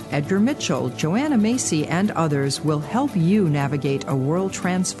Chopra, Edgar Mitchell, Joanna Macy, and others will help you navigate a world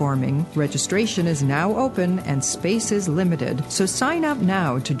transforming. Registration is now open and space is limited, so sign up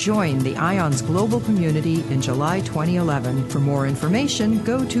now to join the IONS global community in July 2011. For more information,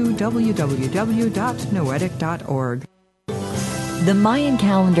 go to www.noetic.org. The Mayan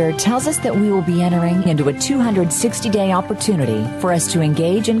calendar tells us that we will be entering into a 260-day opportunity for us to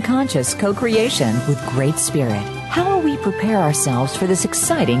engage in conscious co-creation with Great Spirit. How will we prepare ourselves for this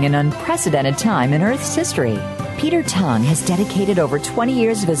exciting and unprecedented time in Earth's history? Peter Tung has dedicated over 20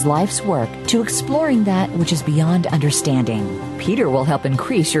 years of his life's work to exploring that which is beyond understanding. Peter will help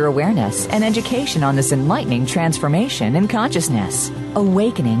increase your awareness and education on this enlightening transformation in consciousness.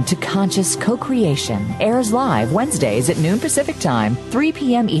 Awakening to Conscious Co-Creation airs live Wednesdays at noon Pacific Time, 3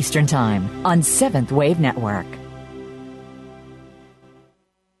 p.m. Eastern Time on Seventh Wave Network.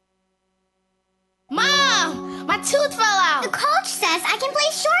 Mom! My tooth fell out! The coach says I can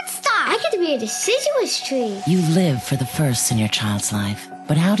play shortstop! I get to be a deciduous tree! You live for the firsts in your child's life.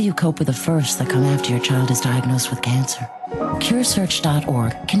 But how do you cope with the firsts that come after your child is diagnosed with cancer?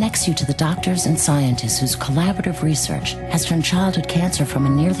 CureSearch.org connects you to the doctors and scientists whose collaborative research has turned childhood cancer from a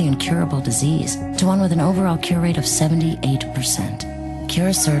nearly incurable disease to one with an overall cure rate of 78%.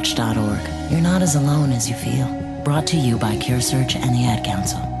 CureSearch.org. You're not as alone as you feel. Brought to you by CureSearch and the Ad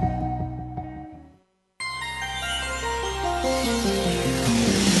Council.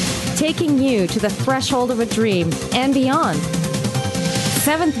 Taking you to the threshold of a dream and beyond.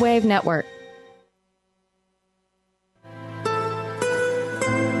 Seventh Wave Network.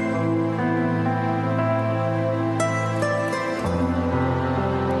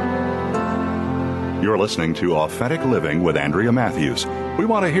 You're listening to Authentic Living with Andrea Matthews. We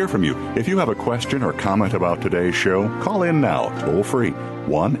want to hear from you. If you have a question or comment about today's show, call in now, toll free,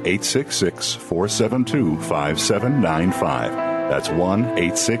 1-866-472-5795. That's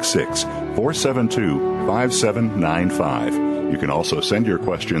 1-866-472-5795. You can also send your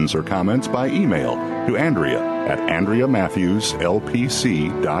questions or comments by email to Andrea at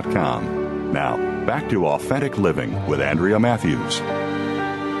AndreaMatthewsLPC.com. Now, back to Authentic Living with Andrea Matthews.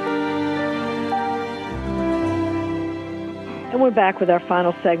 And we're back with our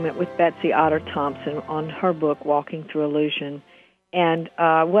final segment with Betsy Otter Thompson on her book, Walking Through Illusion. And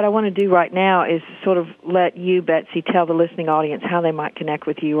what I want to do right now is sort of let you, Betsy, tell the listening audience how they might connect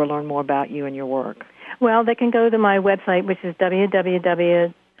with you or learn more about you and your work. Well, they can go to my website, which is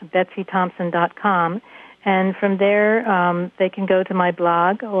www.betsythompson.com, and from there they can go to my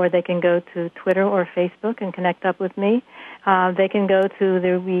blog, or they can go to Twitter or Facebook and connect up with me. They can go to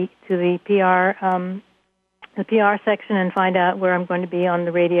the PR section and find out where I'm going to be on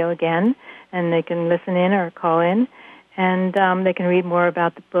the radio again, and they can listen in or call in, and they can read more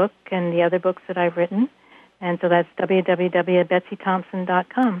about the book and the other books that I've written. And so that's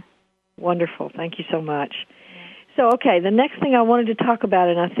www.betsythompson.com. Wonderful. Thank you so much. So, okay, the next thing I wanted to talk about,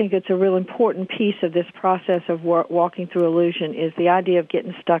 and I think it's a real important piece of this process of walking through illusion, is the idea of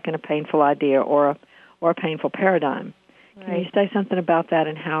getting stuck in a painful idea or a painful paradigm. Right. Can you say something about that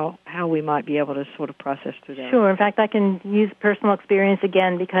and how we might be able to sort of process through that? Sure. In fact, I can use personal experience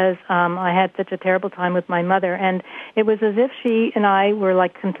again because I had such a terrible time with my mother, and it was as if she and I were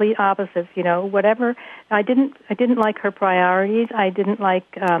like complete opposites. You know, whatever I didn't like her priorities. I didn't like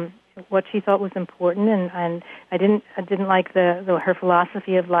what she thought was important, and I didn't like her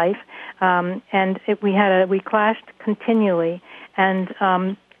philosophy of life, we clashed continually,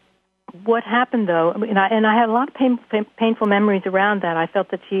 and what happened, though, and I had a lot of painful memories around that. I felt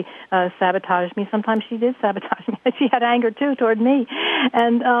that she sabotaged me. Sometimes she did sabotage me. She had anger, too, toward me.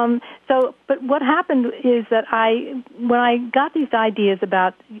 And but what happened is that when I got these ideas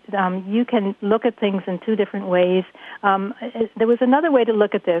about you can look at things in two different ways, there was another way to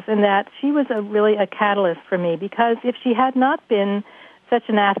look at this, and that she was really a catalyst for me, because if she had not been such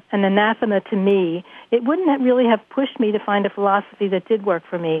an anathema to me, it wouldn't really have pushed me to find a philosophy that did work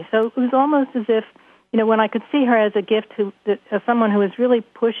for me. So it was almost as if, when I could see her as a gift of someone who was really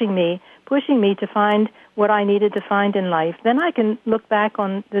pushing me to find what I needed to find in life, then I can look back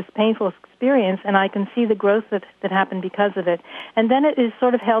on this painful experience and I can see the growth that happened because of it. And then it is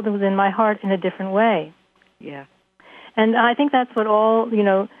sort of held within my heart in a different way. Yeah. And I think that's what I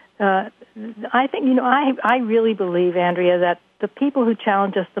think, I really believe, Andrea, that the people who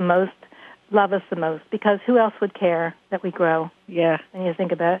challenge us the most love us the most, because who else would care that we grow? Yeah. When you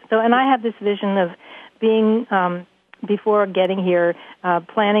think about it. So, and I have this vision of being, before getting here,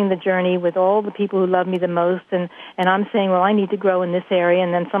 planning the journey with all the people who love me the most, and I'm saying, well, I need to grow in this area,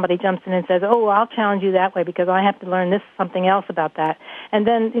 and then somebody jumps in and says, oh, I'll challenge you that way because I have to learn something else about that. And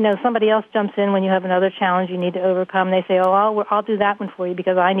then, somebody else jumps in when you have another challenge you need to overcome. They say, oh, I'll do that one for you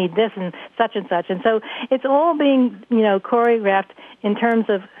because I need this and such and such. And so it's all being, choreographed in terms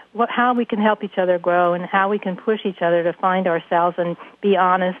of how we can help each other grow and how we can push each other to find ourselves and be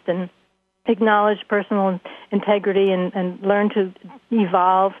honest and acknowledge personal integrity and learn to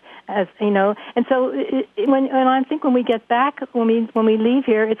evolve, and so I think when we get back, when we leave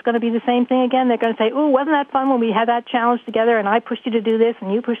here, it's going to be the same thing again. They're going to say, oh, wasn't that fun when we had that challenge together and I pushed you to do this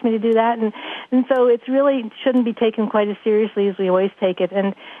and you pushed me to do that, and so it's really shouldn't be taken quite as seriously as we always take it,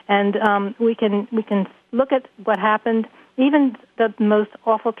 and we can look at what happened. Even the most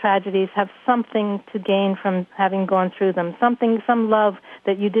awful tragedies have something to gain from having gone through them. Some love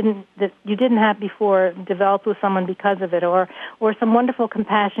that you didn't have before developed with someone because of it, or some wonderful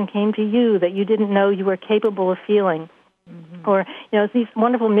compassion came to you that you didn't know you were capable of feeling. Mm-hmm. Or these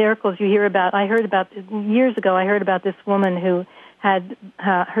wonderful miracles you hear about. Years ago. I heard about this woman who had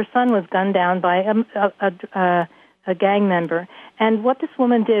her son was gunned down by a gang member. And what this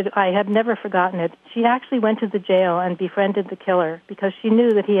woman did, I have never forgotten it. She actually went to the jail and befriended the killer because she knew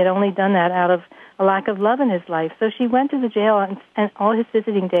that he had only done that out of a lack of love in his life. So she went to the jail and all his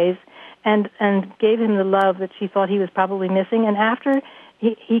visiting days and gave him the love that she thought he was probably missing. And after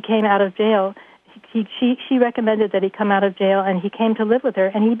he came out of jail, she recommended that he come out of jail, and he came to live with her,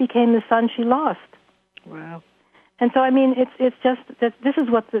 and he became the son she lost. Wow. And so, I mean, it's just that this is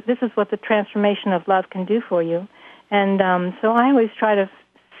what the transformation of love can do for you. And so I always try to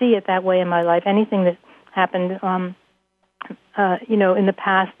see it that way in my life. Anything that happened, in the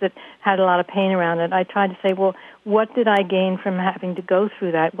past that had a lot of pain around it, I try to say, well, what did I gain from having to go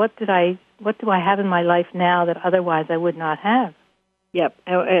through that? What do I have in my life now that otherwise I would not have? Yep.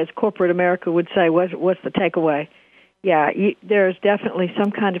 As corporate America would say, what's the takeaway? Yeah, there's definitely some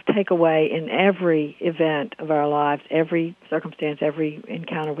kind of takeaway in every event of our lives, every circumstance, every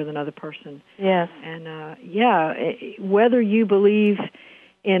encounter with another person. Yes. And, whether you believe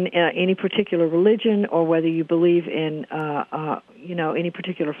in any particular religion or whether you believe in, any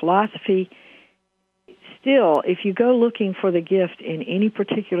particular philosophy, still, if you go looking for the gift in any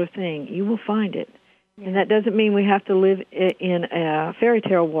particular thing, you will find it. And that doesn't mean we have to live in a fairy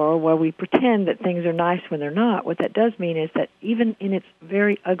tale world where we pretend that things are nice when they're not. What that does mean is that even in its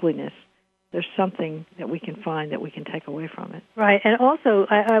very ugliness, there's something that we can find that we can take away from it. Right. And also,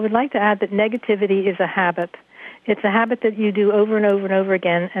 I would like to add that negativity is a habit. It's a habit that you do over and over and over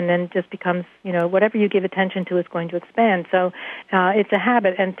again, and then just becomes, whatever you give attention to is going to expand. So it's a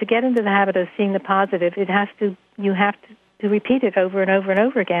habit. And to get into the habit of seeing the positive, you have to repeat it over and over and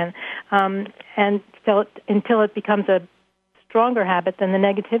over again, and until it becomes a stronger habit than the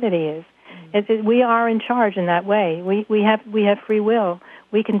negativity is. Mm-hmm. We are in charge in that way. We have free will.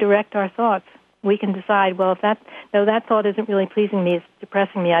 We can direct our thoughts. We can decide, well, if that thought isn't really pleasing me, it's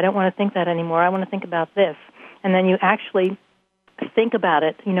depressing me, I don't want to think that anymore, I want to think about this. And then you actually think about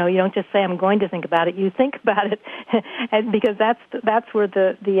it. You don't just say, I'm going to think about it. You think about it, and because that's where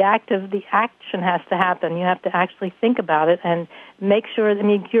the action has to happen. You have to actually think about it and make sure.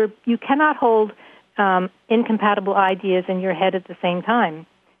 You cannot hold incompatible ideas in your head at the same time.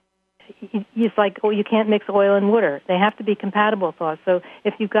 It's like, you can't mix oil and water. They have to be compatible thoughts. So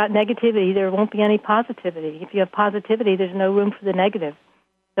if you've got negativity, there won't be any positivity. If you have positivity, there's no room for the negative.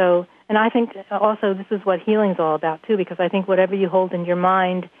 So, and I think also this is what healing's all about too, because I think whatever you hold in your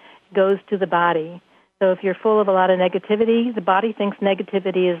mind goes to the body. So if you're full of a lot of negativity, the body thinks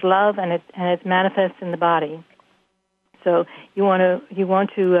negativity is love, and it manifests in the body. So you want to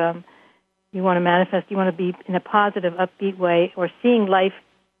manifest. You want to be in a positive, upbeat way, or seeing life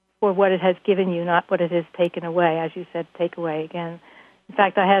for what it has given you, not what it has taken away. As you said, take away again. In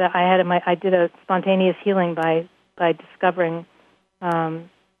fact, I did a spontaneous healing by discovering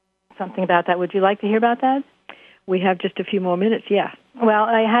something about that. Would you like to hear about that? We have just a few more minutes. Yeah. Well,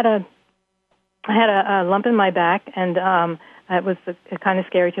 I had a lump in my back, and it was kind of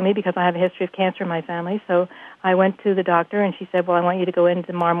scary to me because I have a history of cancer in my family. So I went to the doctor, and she said, "Well, I want you to go in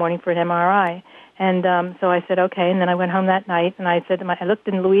tomorrow morning for an MRI." And so I said, "Okay." And then I went home that night, and I said I looked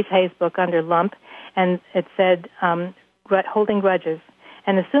in Louise Hay's book under lump, and it said holding grudges.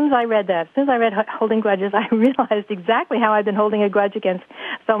 And as soon as I read holding grudges, I realized exactly how I've been holding a grudge against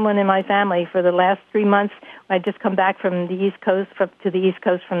someone in my family for the last 3 months. I'd just come back from the East Coast to the East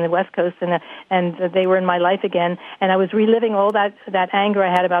Coast from the West Coast, and they were in my life again. And I was reliving all that anger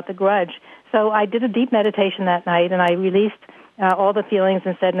I had about the grudge. So I did a deep meditation that night, and I released all the feelings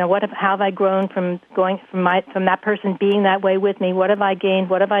and said, "Now, how have I grown from that person being that way with me? What have I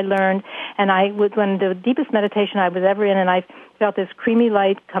gained? What have I learned?" And when the deepest meditation I was ever in, and I felt this creamy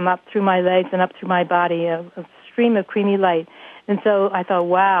light come up through my legs and up through my body, a stream of creamy light. And so I thought,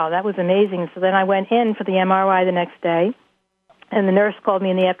 wow, that was amazing. So then I went in for the MRI the next day, and the nurse called me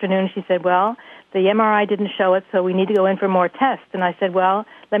in the afternoon. She said, "Well, the MRI didn't show it, so we need to go in for more tests." And I said, "Well,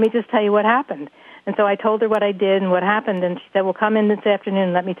 let me just tell you what happened." And so I told her what I did and what happened, and she said, "Well, come in this afternoon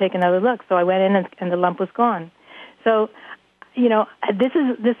and let me take another look." So I went in, and the lump was gone. So,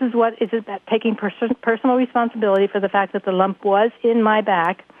 this is what is about taking personal responsibility for the fact that the lump was in my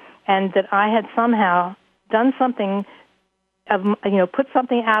back, and that I had somehow done something, put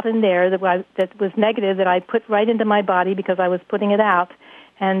something out in there that was negative that I put right into my body because I was putting it out.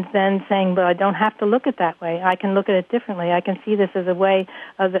 And then saying, "But I don't have to look at it that way. I can look at it differently. I can see this as a way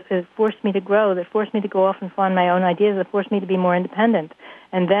that forced me to grow, that forced me to go off and find my own ideas, that forced me to be more independent."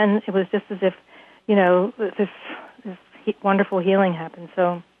 And then it was just as if, this wonderful healing happened.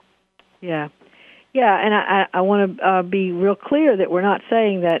 So, yeah. And I want to be real clear that we're not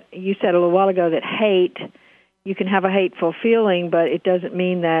saying that, you said a little while ago that hate, you can have a hateful feeling, but it doesn't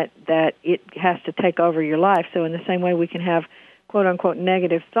mean that it has to take over your life. So in the same way we can have quote-unquote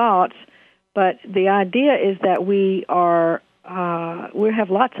negative thoughts, but the idea is that we have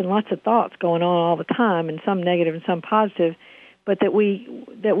lots and lots of thoughts going on all the time, and some negative and some positive, but that we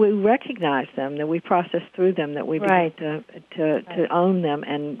recognize them, that we process through them, that we begin to own them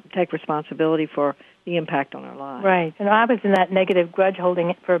and take responsibility for the impact on our lives. Right. And I was in that negative grudge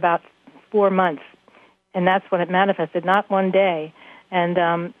holding for about 4 months, and that's when it manifested, not one day.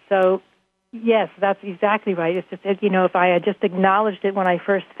 And so, yes, that's exactly right. It's just, if I had just acknowledged it when I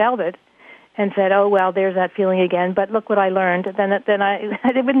first felt it and said, "Oh, well, there's that feeling again, but look what I learned," then I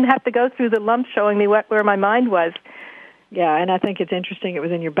wouldn't have to go through the lump showing me where my mind was. Yeah, and I think it's interesting it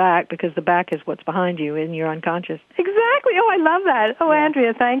was in your back, because the back is what's behind you in your unconscious. Exactly. Oh, I love that. Oh, yeah.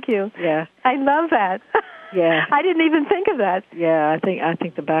 Andrea, thank you. Yeah. I love that. Yeah. I didn't even think of that. Yeah, I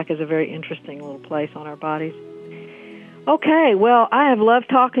think the back is a very interesting little place on our bodies. Okay, well, I have loved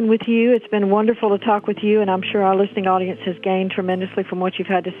talking with you. It's been wonderful to talk with you, and I'm sure our listening audience has gained tremendously from what you've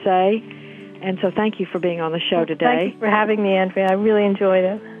had to say. And so thank you for being on the show today. Thank you for having me, Andrea. I really enjoyed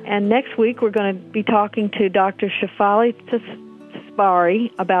it. And next week we're going to be talking to Dr. Shefali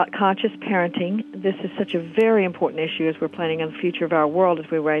Tsabary about conscious parenting. This is such a very important issue as we're planning on the future of our world as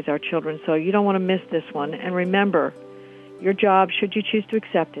we raise our children. So you don't want to miss this one. And remember, your job, should you choose to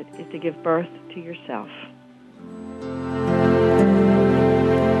accept it, is to give birth to yourself.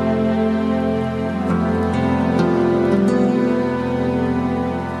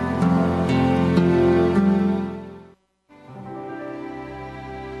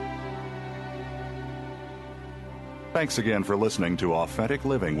 Thanks again for listening to Authentic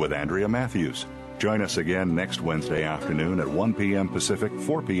Living with Andrea Matthews. Join us again next Wednesday afternoon at 1 p.m. Pacific,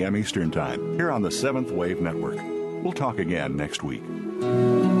 4 p.m. Eastern Time, here on the Seventh Wave Network. We'll talk again next week.